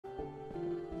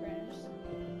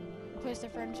replace their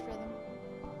friends for them.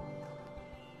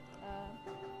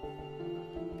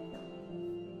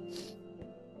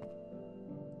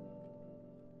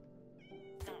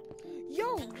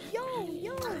 Yo,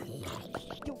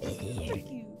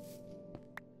 frick you.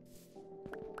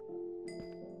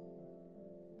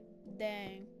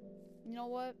 Dang. You know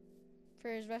what? For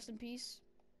his rest in peace.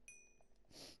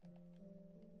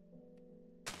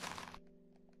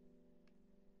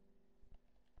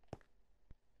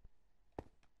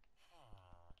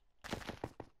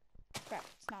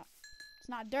 Crap, it's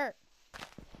not dirt.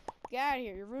 Get out of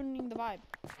here, you're ruining the vibe.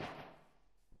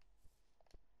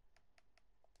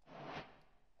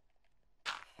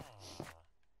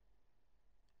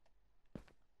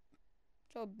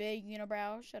 So big,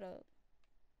 unibrow, shut up.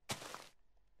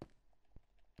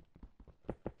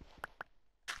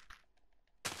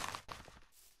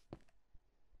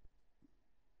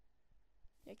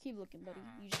 Yeah, keep looking, buddy.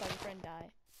 You just saw your friend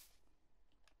die.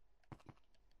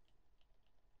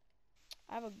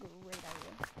 I have a great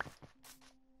idea.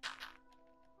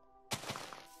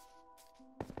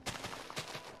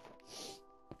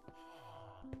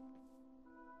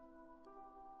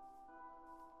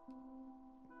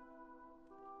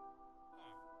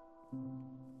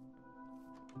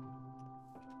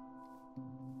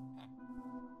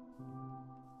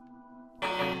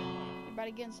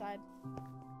 Everybody get inside.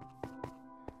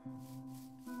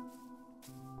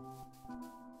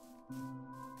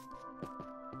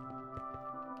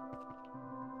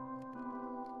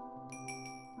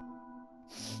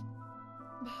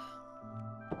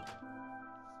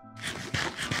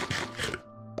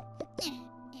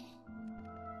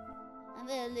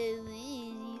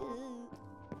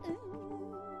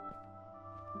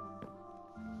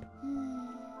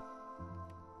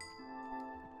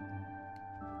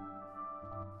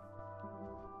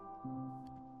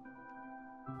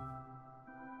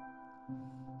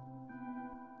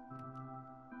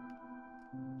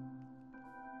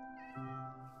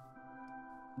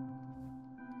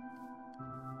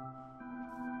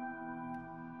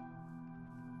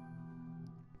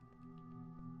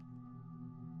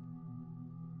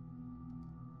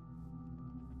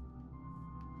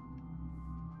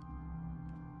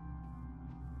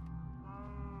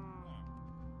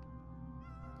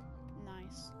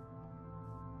 Nice.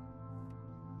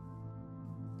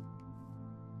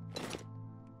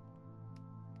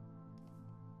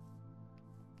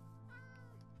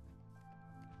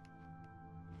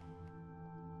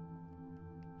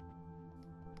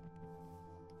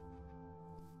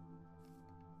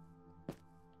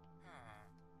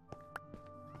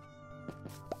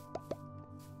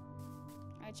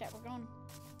 Alright, chat, we're going.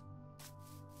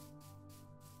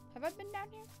 Have I been down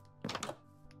here?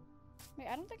 Wait,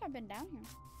 I don't think I've been down here.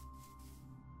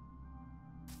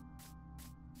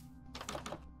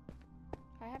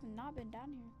 I have not been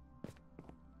down here.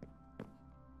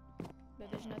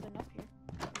 But there's nothing up here.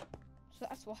 So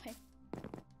that's why.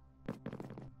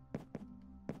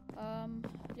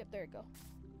 Yep, there we go.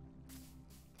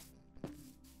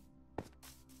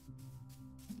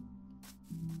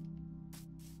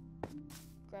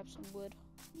 Grab some wood.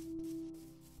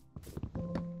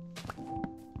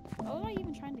 What was I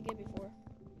even trying to get before?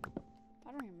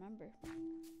 I don't remember.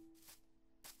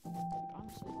 Like,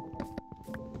 honestly.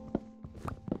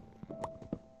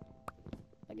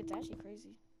 Like, it's actually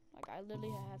crazy. Like, I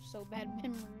literally have so bad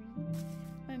memory.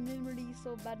 My memory is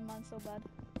so bad, man, so bad.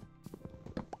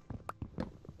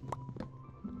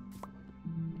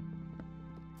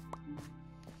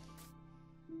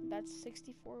 That's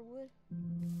 64 wood.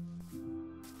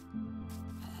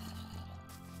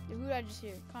 Dude, who did I just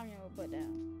hear? Calm your butt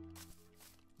down.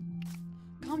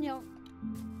 Calm your... I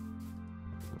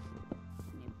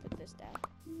need to put this down.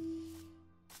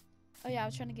 Oh yeah, I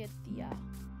was trying to get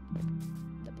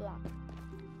the block.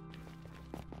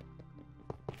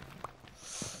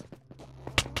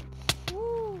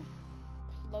 Woo!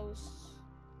 Close.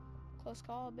 Close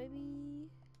call, baby.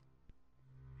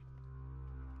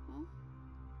 Huh?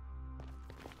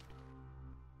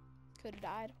 Could have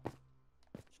died.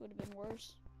 This would have been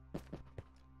worse.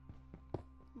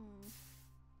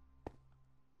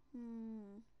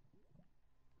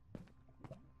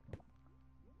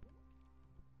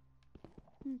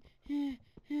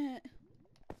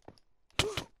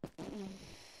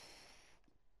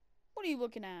 What are you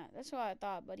looking at? That's what I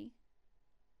thought, buddy.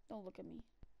 Don't look at me.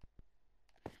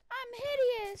 I'm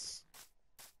hideous.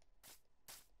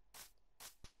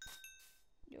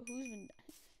 Yo,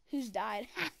 who's died?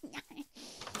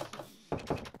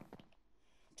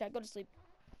 Chat, go to sleep.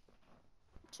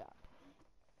 Chat.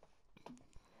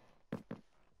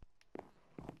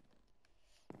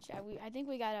 Chat, I think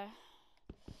we gotta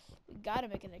We gotta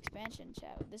make an expansion,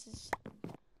 chat. This is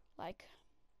like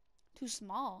too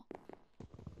small.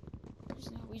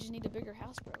 We just need a bigger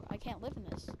house, bro. I can't live in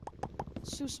this.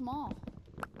 It's too small.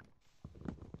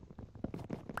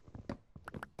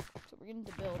 So we're getting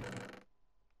to build.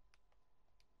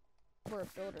 We're a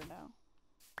builder now.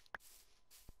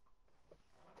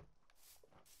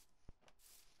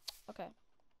 Okay.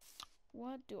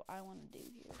 What do I want to do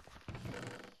here?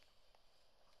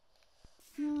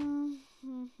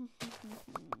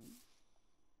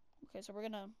 Okay, so we're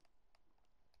gonna...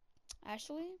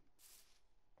 Actually,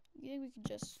 you think we can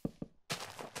just...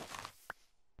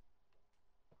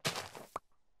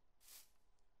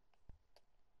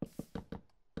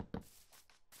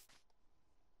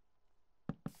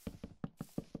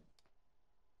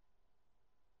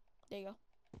 There you go.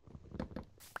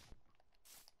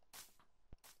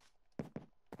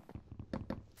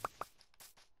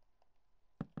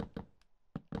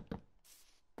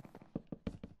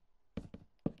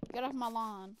 Get off my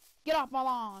lawn. Get off my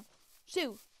lawn.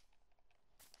 Shoo.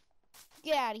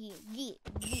 Get out of here.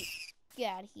 Get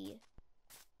out of here.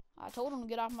 I told him to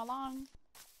get off my lawn.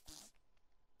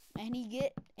 And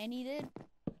he did.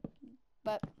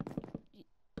 But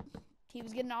he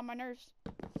was getting on my nerves.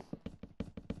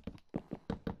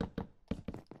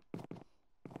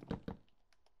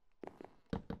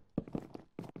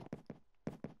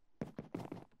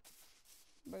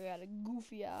 We got a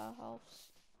goofy house.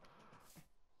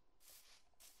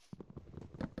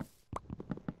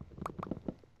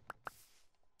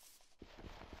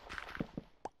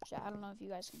 I don't know if you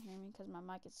guys can hear me because my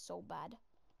mic is so bad.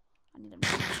 I need a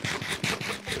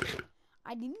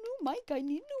new mic. I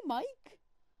need a new mic.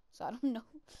 So I don't know.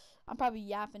 I'm probably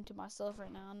yapping to myself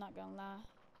right now. I'm not gonna lie.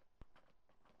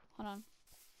 Hold on.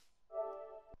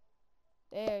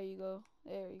 There you go.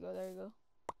 There you go.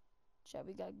 Chat,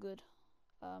 we got good.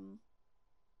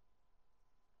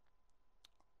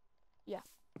 Yeah.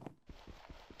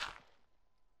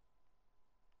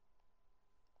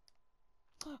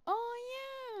 Oh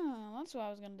yeah, that's what I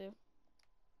was gonna do.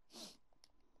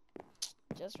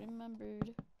 Just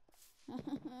remembered.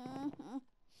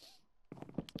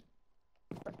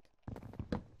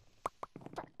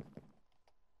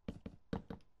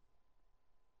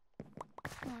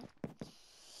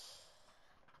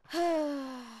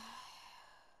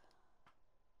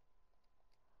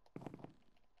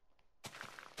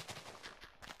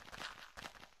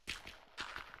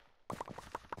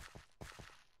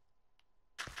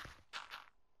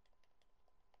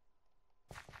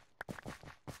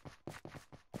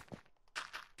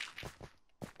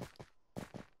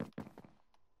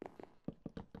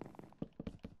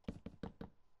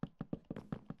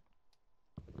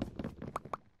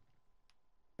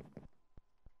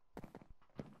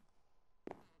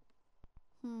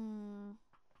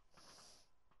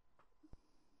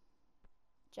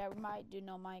 Chat, we might do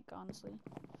no mic, honestly.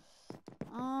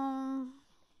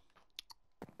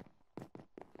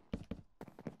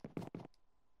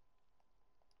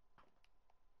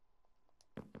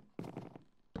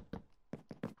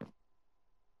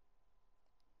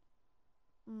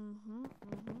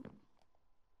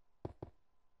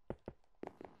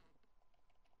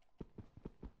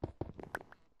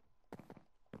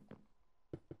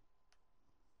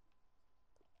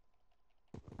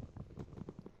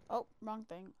 Oh, wrong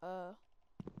thing. Whoopsie.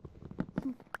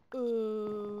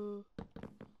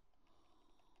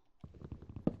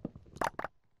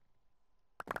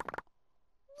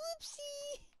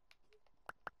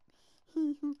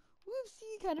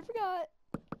 Whoopsie, kind of forgot.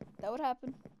 That would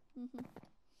happen.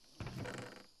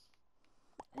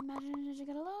 Imagine that you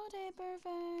got a low tape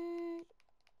perfect.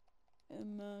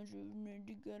 Imagine that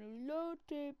you got a low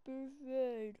tape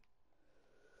perfect.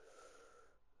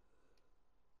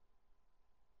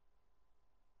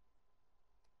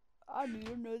 I need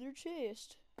another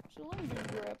chest. So let me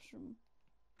just grab some.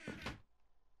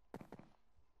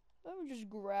 Let me just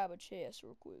grab a chest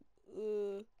real quick.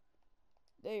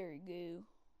 There you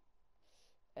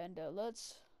go. And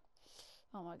let's.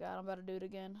 Oh my god, I'm about to do it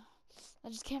again. I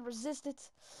just can't resist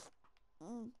it.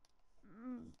 Oh!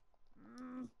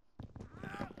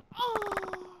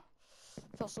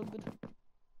 Felt so good.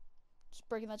 Just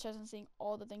breaking that chest and seeing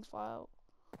all the things fly out.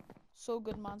 So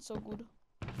good, man. So good.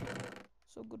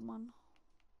 So good, man.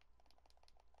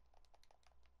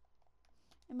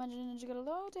 Imagine you got a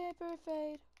low taper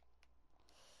fade.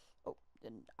 Oh,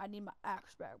 then I need my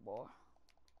axe back, boy.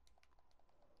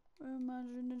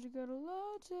 Imagine that you got a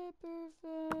low taper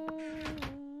fade.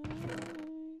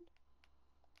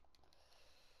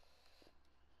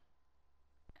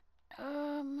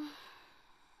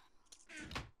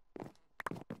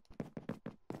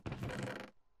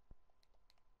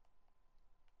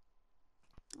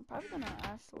 Probably gonna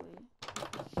actually.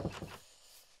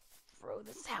 Bro,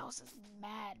 this house is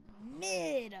mad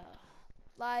mid.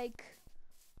 Like,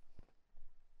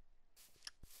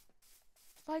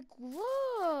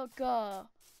 look.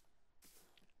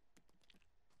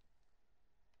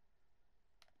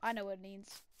 I know what it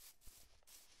needs.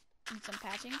 Need some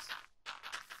patchings.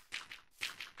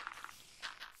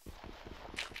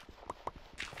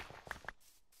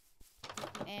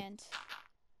 And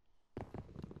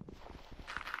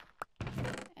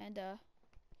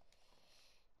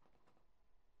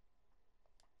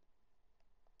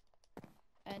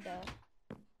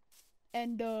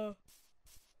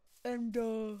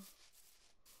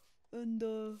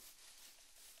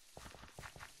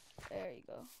there you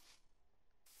go.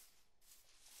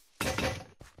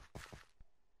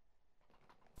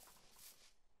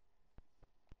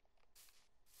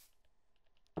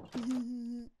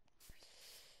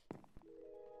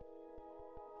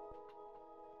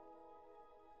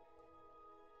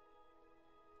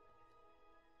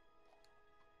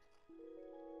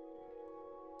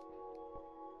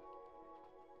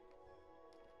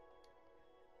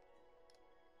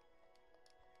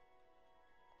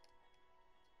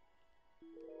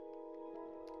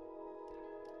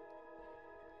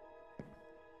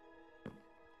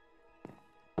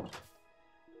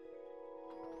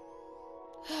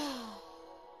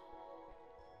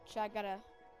 I gotta.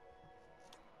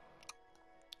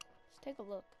 Let's take a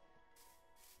look.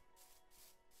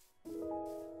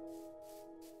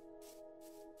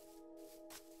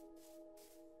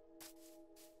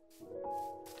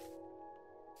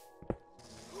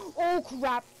 Oh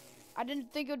crap! I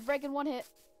didn't think it would break in one hit.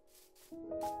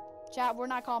 Chat, we're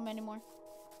not calm anymore.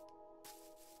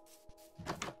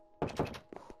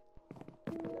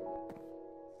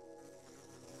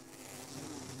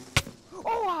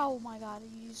 Oh my god,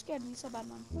 you scared me so bad,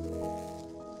 man.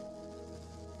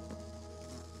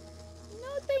 No,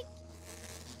 thank.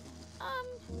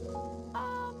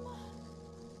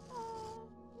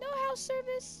 No house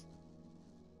service.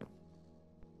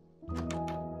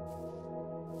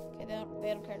 Okay, they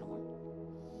don't care no more.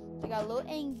 They got a little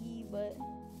angry, but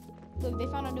look, they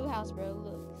found a new house, bro.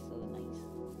 Look, so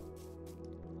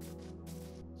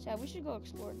nice. Chat, we should go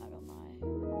explore. Not gonna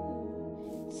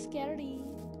lie. Scary.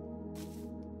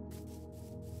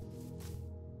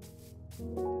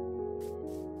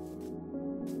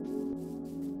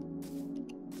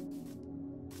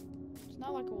 It's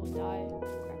not like it will die.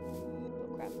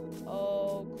 Oh crap.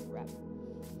 Oh crap.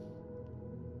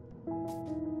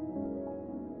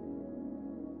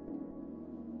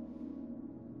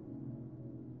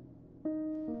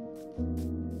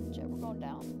 Check, we're going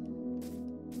down.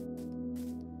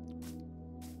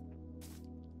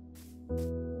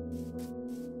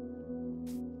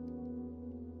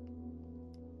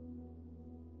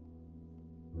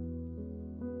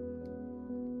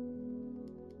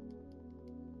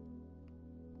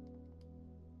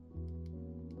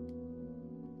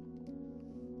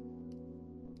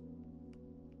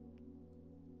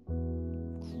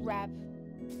 Crap.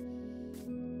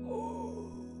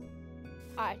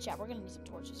 Alright, chat, we're gonna need some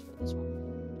torches for this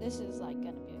one. This is like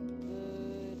gonna be a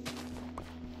good.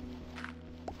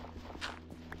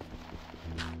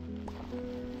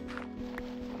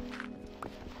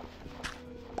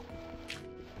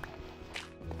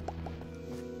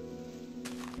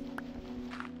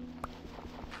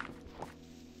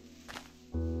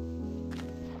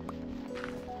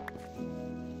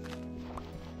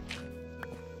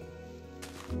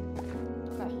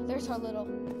 Okay, there's our little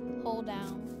hole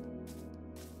down.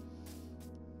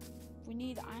 We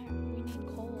need iron. We need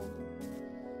coal.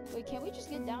 Wait, can't we just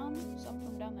get down some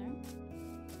from down there?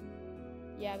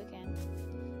 Yeah, we can.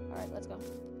 All right, let's go.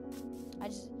 I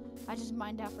just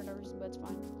mined out for no reason, but it's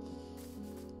fine.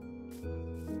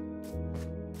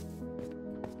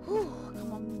 Whew,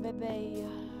 come on, baby.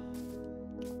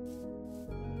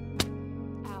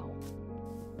 Ow.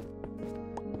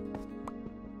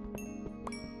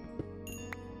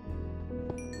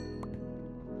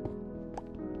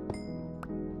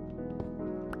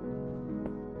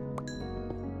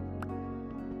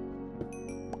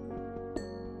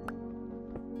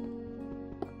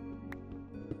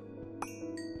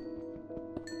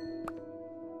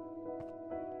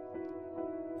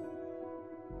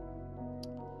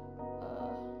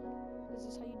 Is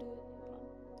this how you do it? Hold on.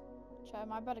 Chat,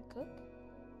 am I about to cook?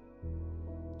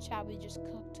 Chat, we just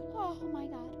cooked. Oh my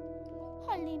god.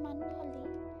 Holy man, holy.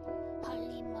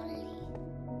 Holy moly.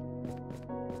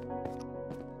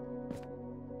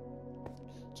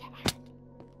 Chat, iron.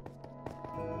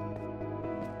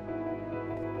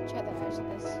 Chat, that actually,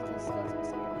 this does my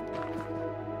second.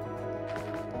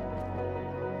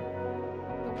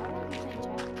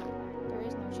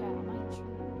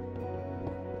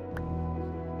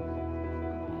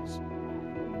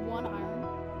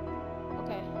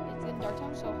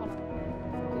 now, so hold on.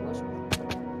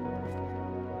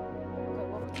 Okay,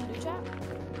 what we can do, chat?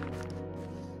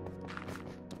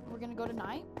 We're gonna go to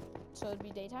night, so it'd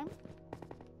be daytime.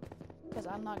 Because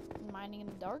I'm not mining in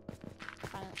the dark.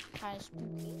 Kind of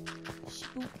spooky.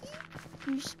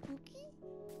 Spooky.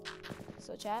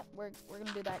 So chat, we're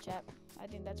gonna do that, chat. I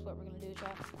think that's what we're gonna do,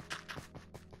 chat.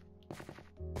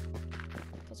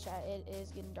 Cause chat, it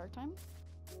is getting dark time.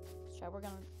 So, chat, we're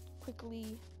gonna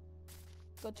quickly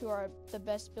go to the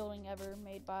best building ever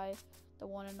made by the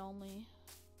one and only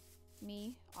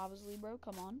me, obviously, bro.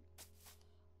 Come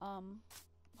on.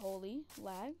 Holy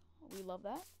lag. We love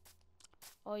that.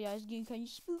 Oh yeah, it's getting kind of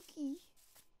spooky.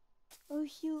 Oh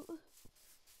shoot.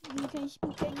 Getting kind of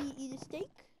spooky. I need to eat a steak.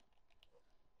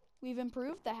 We've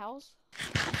improved the house.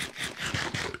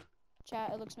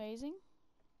 Chat, it looks amazing.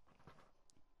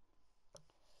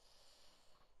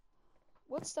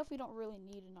 What stuff we don't really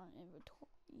need in our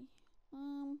inventory?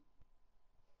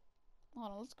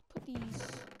 Hold on, let's put these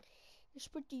let's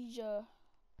put these up,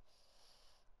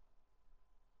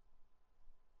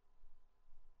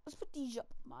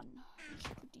 man. Let's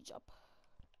put these up.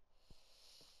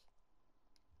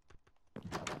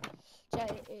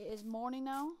 Chat, it is morning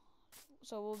now,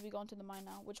 so we'll be going to the mine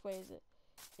now. Which way is it?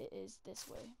 It is this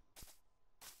way.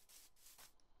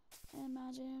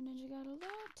 Imagine that you got a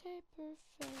latte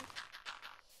perfect.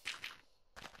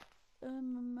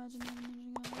 Imagine that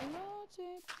you got a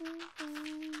latte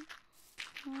perfect.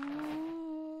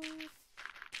 Alright,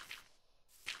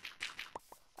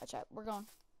 chat, we're gone.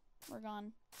 We're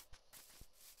gone.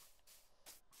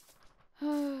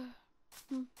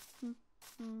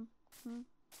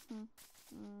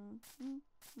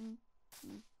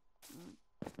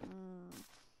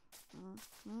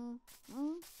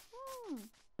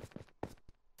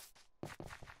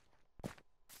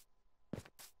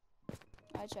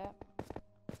 Hi, chat.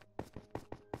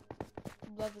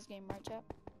 Love this game, right, chat?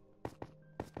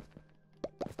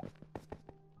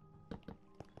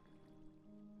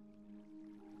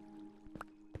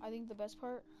 I think the best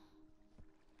part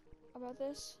about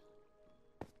this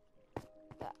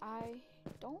that I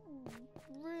don't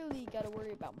really gotta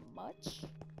worry about much.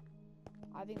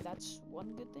 I think that's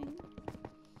one good thing.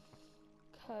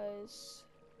 Cause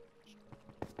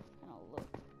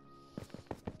look.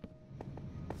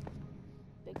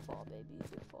 Big fall, baby,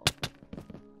 big fall.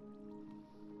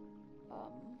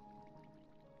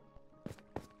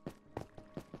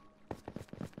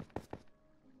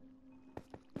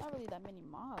 Not really that many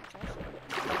mobs, actually.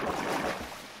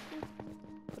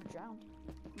 Could have drowned.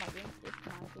 My game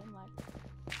lag.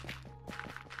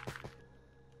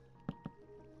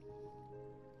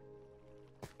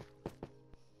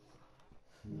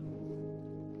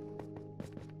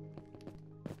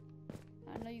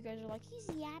 I know you guys are like, he's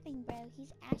yapping, bro.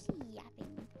 He's actually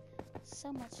yapping.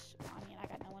 So much. I mean, I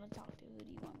got no one to talk to. Who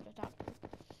do you want me to talk to?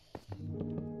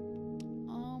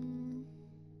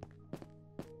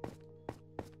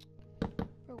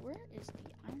 Bro, where is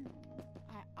the iron?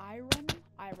 Iron.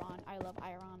 I love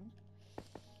iron.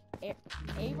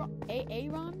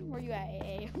 Aaron? Where you at,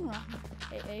 Aaron?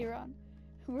 Aaron?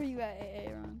 Where you at,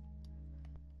 Aaron?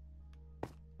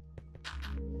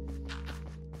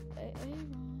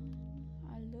 Aaron,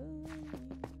 I love you.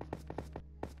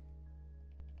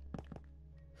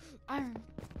 Iron.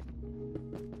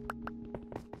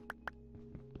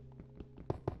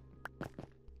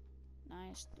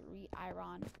 Nice, 3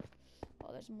 iron.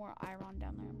 Oh, there's more iron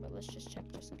down there, but let's just check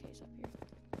just in case up here.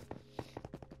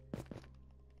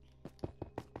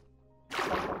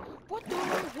 What the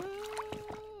heck?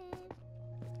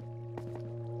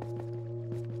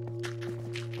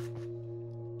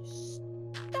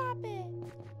 Stop it!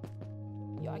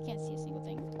 Yo, I can't see a single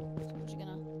thing. So I'm just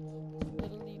gonna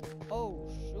literally. Oh,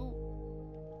 shoot.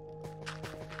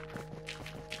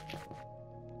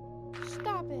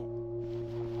 Stop it!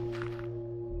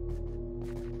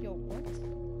 Yo, what?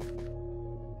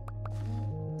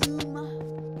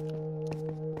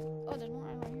 Oh, there's more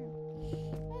iron right here.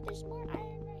 Oh, there's more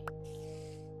iron right here.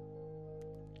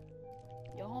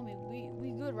 Yo, homie,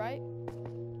 we good, right?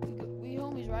 We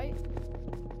homies, right?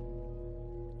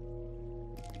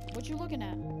 What you looking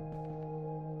at?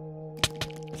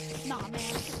 Nah,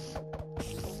 man.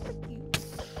 Frick you.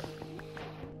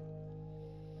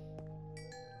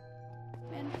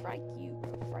 Man, frick you,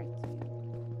 bro. Frick you.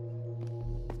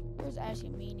 Where's Ashy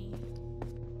Meanie?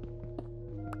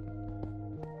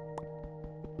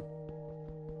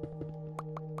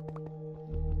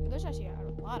 There's actually a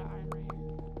lot of iron right here.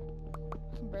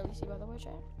 I can barely see by the way,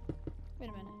 chat. Wait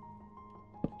a minute.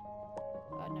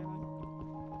 Never mind.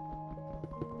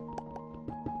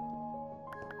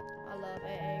 I love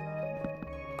AA Ron.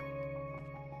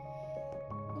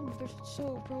 There's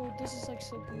so, bro, this is like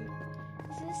so good.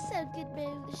 This is so good,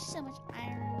 bro. There's so much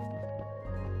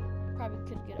iron. Probably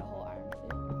could get a whole iron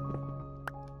fit.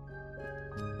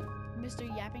 Mr.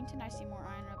 Yappington, I see more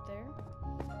iron up there.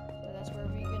 So that's where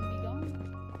we're gonna be going.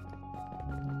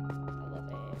 I love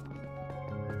AA.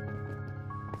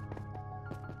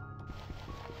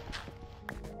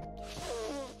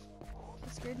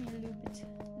 That scared me a little bit.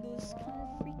 It was kind of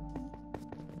freaky.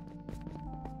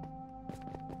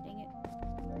 Dang it.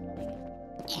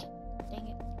 Dang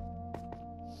it.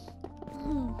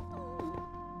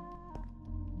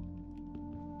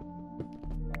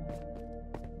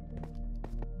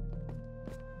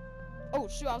 Oh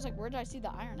shoot, I was like, where did I see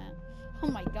the iron at? Oh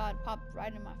my god, popped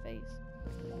right in my face.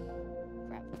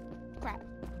 Crap.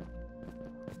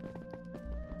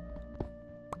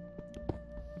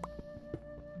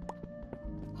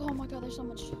 Oh my god, there's so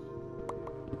much.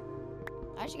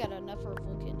 I actually got enough for a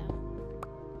full kit now.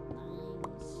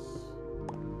 Nice.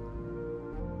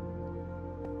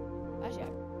 Actually, I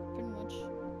pretty much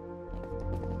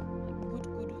like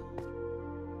good.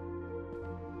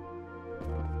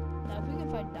 Now, if we can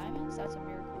find diamonds, that's a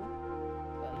miracle.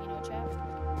 But you know, chat,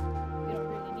 we don't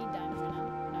really need diamonds right now.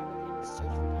 We're not really in the search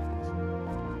for diamonds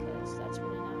because that's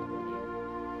really not really.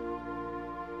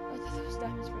 I thought there was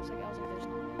diamonds for a second. I was like, there's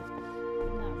no way.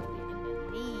 I'm not really in the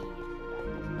need for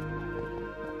diamonds. I'm not really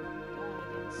going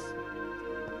against anything.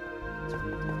 It's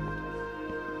really difficult.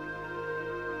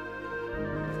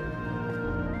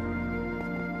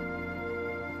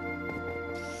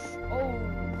 Oh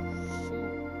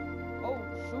shoot.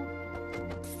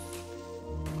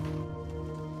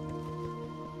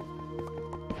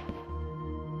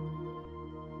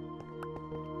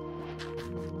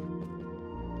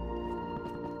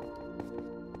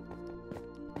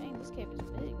 Dang, this cave is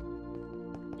big.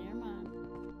 Never mind.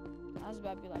 I was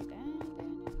about to be like, dang.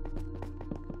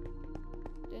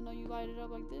 Didn't know you light it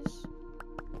up like this.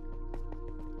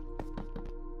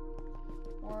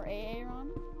 More AA run.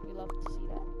 We love to see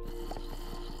that.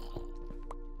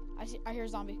 I hear a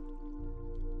zombie.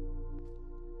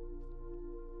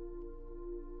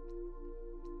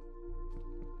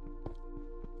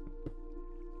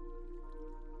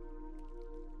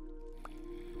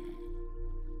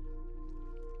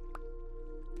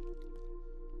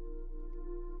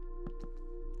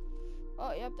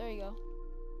 Oh, yep, there you go.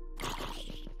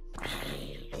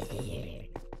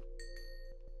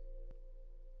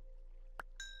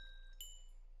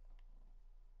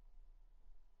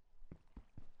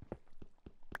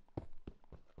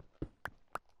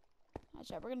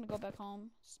 Chat, we're gonna go back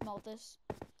home, smelt this,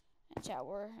 and chat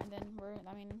and then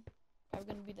probably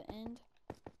gonna be the end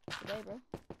today, bro.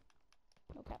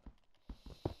 No cap.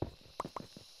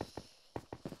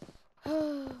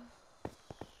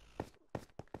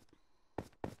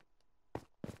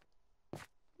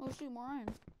 Oh shoot, more iron.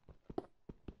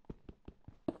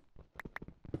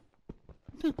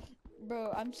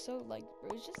 Bro, I'm so like,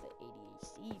 bro, it's just the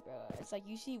ADHD, bro. It's like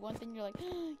you see one thing, you're like,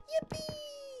 yippee!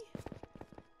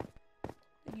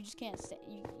 You just can't say,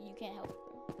 you can't help it,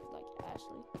 bro. Like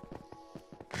Ashley.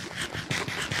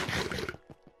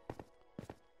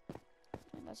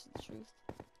 And that's the truth.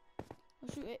 Oh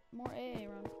shoot, more AA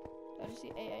run. Did I just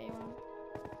see AA run?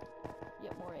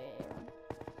 Yep, more AA run.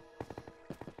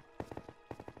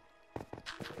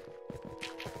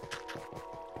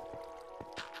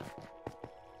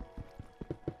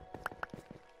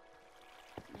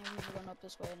 Yeah, we were going up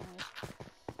this way anyways.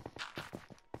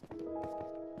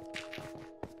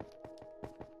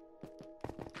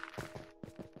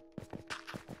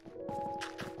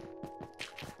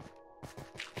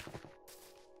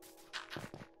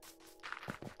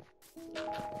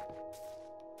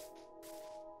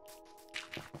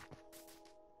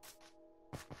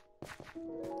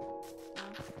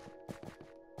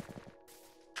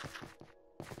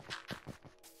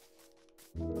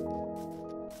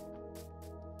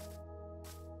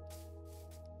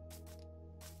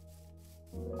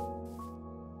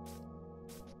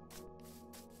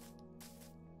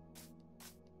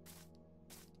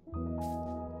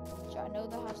 I know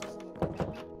the house isn't good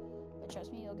now, but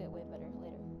trust me, you'll get way better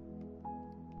later.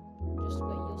 Just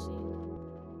wait, you'll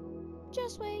see.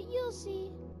 Just wait, you'll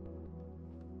see.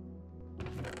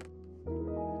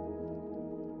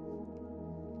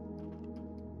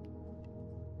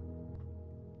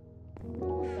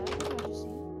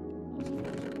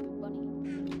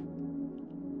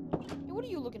 What are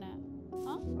you looking at?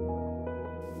 Huh?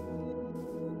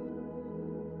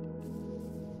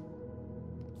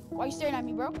 Why you staring at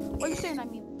me, bro? Why you staring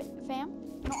at me, fam?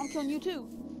 No, I'm killing you too.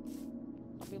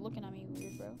 Don't be looking at me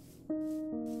weird, bro.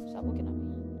 Stop looking at me.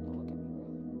 Don't look at me, bro.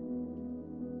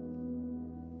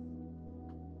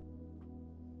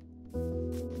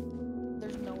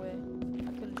 There's no way.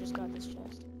 I could have just got this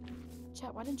chest.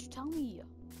 Chat, why didn't you tell me?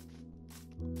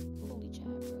 Holy chat,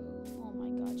 bro. Oh my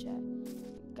god, chat.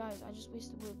 Guys, I just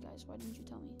wasted wood, guys. Why didn't you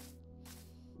tell me?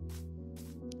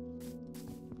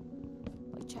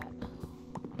 Like, chat. Oh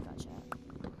my god, chat.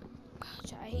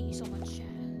 Chat, I hate you so much, chat.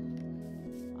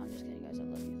 I'm just kidding, guys. I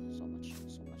love you so much,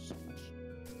 so much, so much.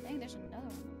 Dang, there's another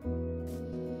one.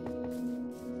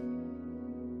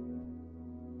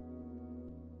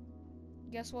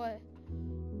 Guess what?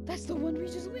 That's the one we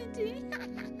just went to.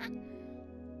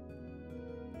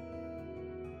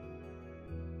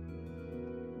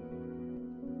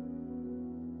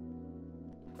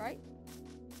 Right?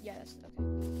 Yeah, that's okay. I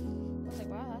was like,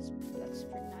 wow, that's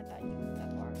pretty not that you went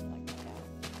that far like that.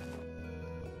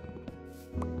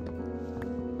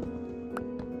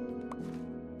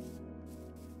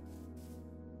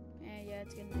 Yeah,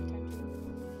 it's getting nighttime too.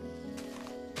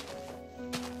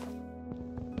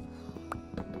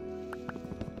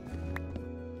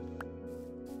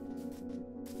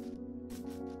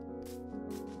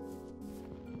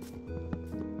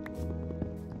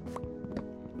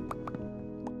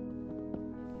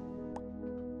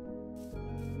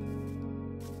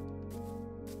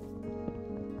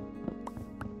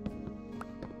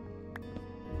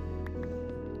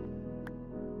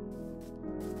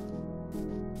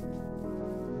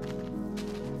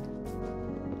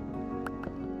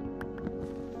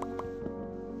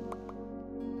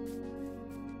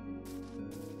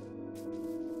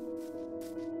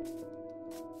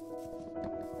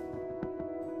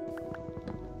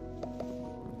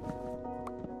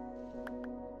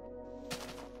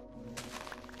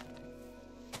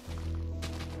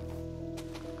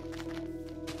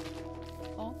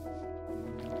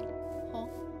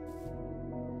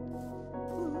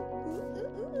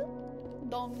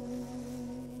 Dong.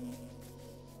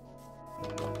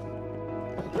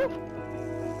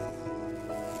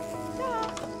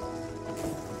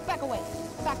 Back away.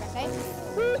 Back, I say.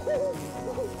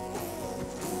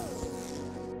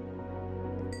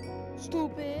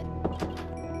 Stupid.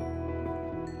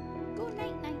 Good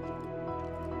night, night.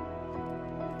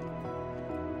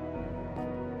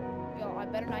 Yo, I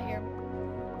better not hear him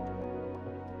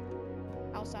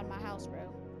outside my house, bro.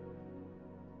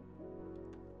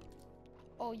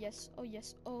 Oh yes, oh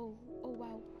yes, oh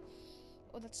wow.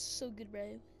 Oh, that's so good,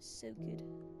 bro. So good.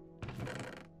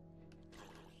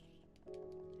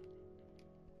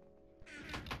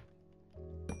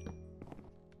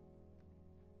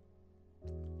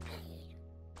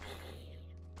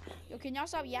 Yo, can y'all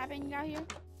stop yapping out here?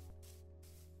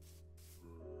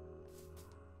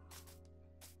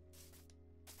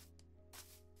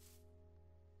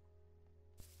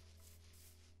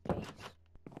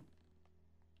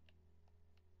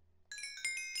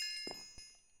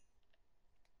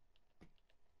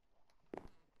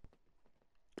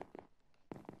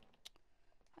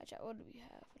 Chat, what do we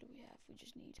have? What do we have? We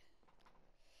just need.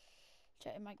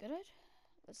 Chat, am I good at it?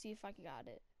 Let's see if I got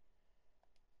it.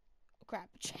 Oh, crap.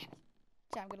 Chat,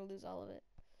 I'm gonna lose all of it.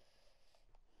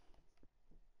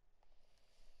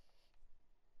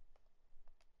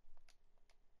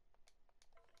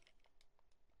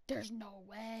 There's no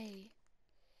way.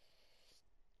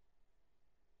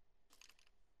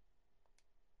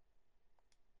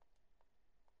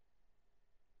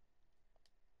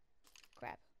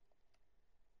 Crap.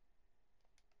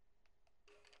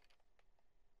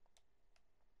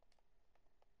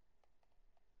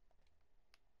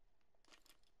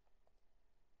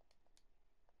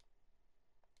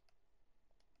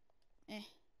 Eh.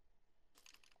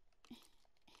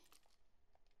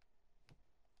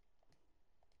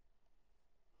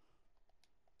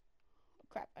 Oh,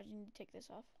 crap, I just need to take this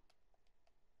off.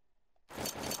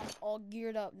 I'm all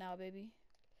geared up now, baby.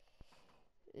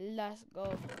 Let's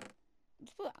go.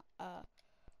 Let's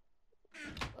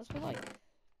put like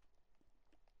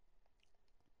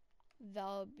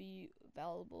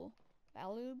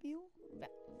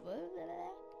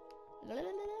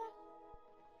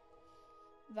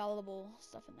valuable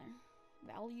stuff in there.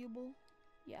 Valuable,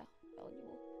 yeah,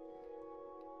 valuable.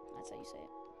 That's how you say it.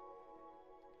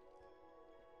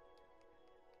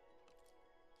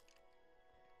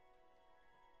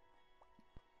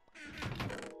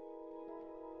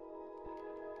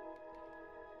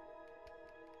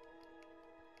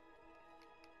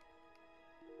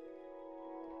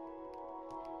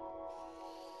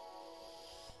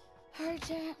 Alright,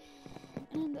 chat.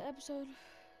 End the episode.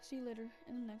 See you later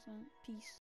in the next one. Peace.